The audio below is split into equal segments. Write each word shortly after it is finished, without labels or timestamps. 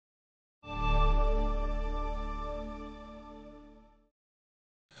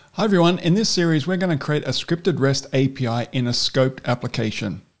Hi everyone, in this series we're going to create a scripted REST API in a scoped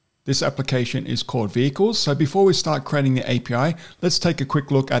application. This application is called Vehicles, so before we start creating the API, let's take a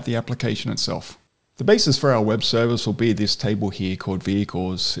quick look at the application itself. The basis for our web service will be this table here called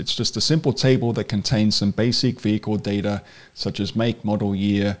Vehicles. It's just a simple table that contains some basic vehicle data such as make, model,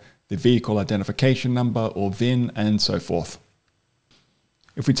 year, the vehicle identification number or VIN, and so forth.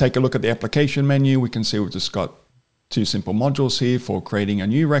 If we take a look at the application menu, we can see we've just got two simple modules here for creating a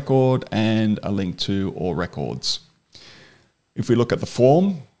new record and a link to all records. If we look at the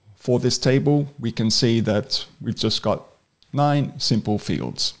form for this table, we can see that we've just got 9 simple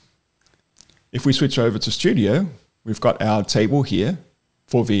fields. If we switch over to Studio, we've got our table here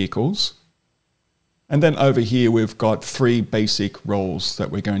for vehicles. And then over here, we've got 3 basic roles that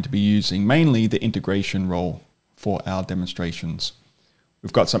we're going to be using, mainly the integration role for our demonstrations.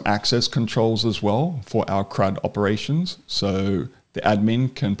 We've got some access controls as well for our CRUD operations. So the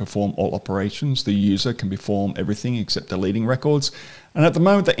admin can perform all operations. The user can perform everything except deleting records. And at the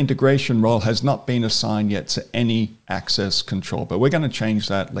moment, the integration role has not been assigned yet to any access control, but we're going to change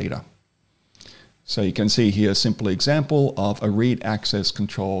that later. So you can see here a simple example of a read access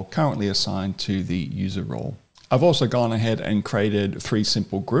control currently assigned to the user role. I've also gone ahead and created 3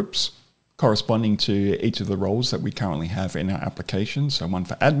 simple groups corresponding to each of the roles that we currently have in our application. So one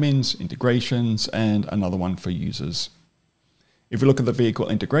for admins, integrations, and another one for users. If we look at the vehicle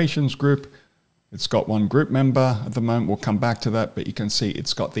integrations group, it's got 1 group member at the moment. We'll come back to that, but you can see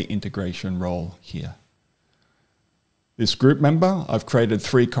it's got the integration role here. This group member, I've created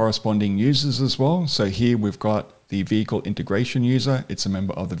 3 corresponding users as well. So here we've got the vehicle integration user. It's a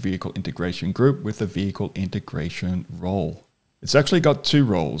member of the vehicle integration group with the vehicle integration role. It's actually got 2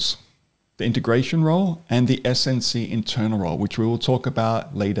 roles. The integration role and the SNC internal role, which we will talk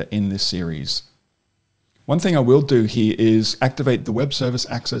about later in this series. One thing I will do here is activate the web service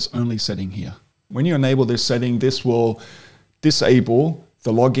access only setting here. When you enable this setting, this will disable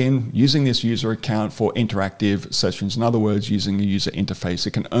the login using this user account for interactive sessions. In other words, using a user interface.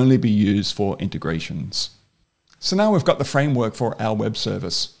 It can only be used for integrations. So now we've got the framework for our web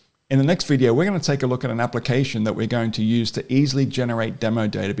service. In the next video, we're going to take a look at an application that we're going to use to easily generate demo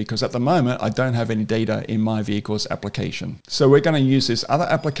data, because at the moment, I don't have any data in my vehicles application. So we're going to use this other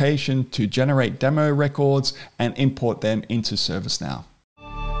application to generate demo records and import them into ServiceNow.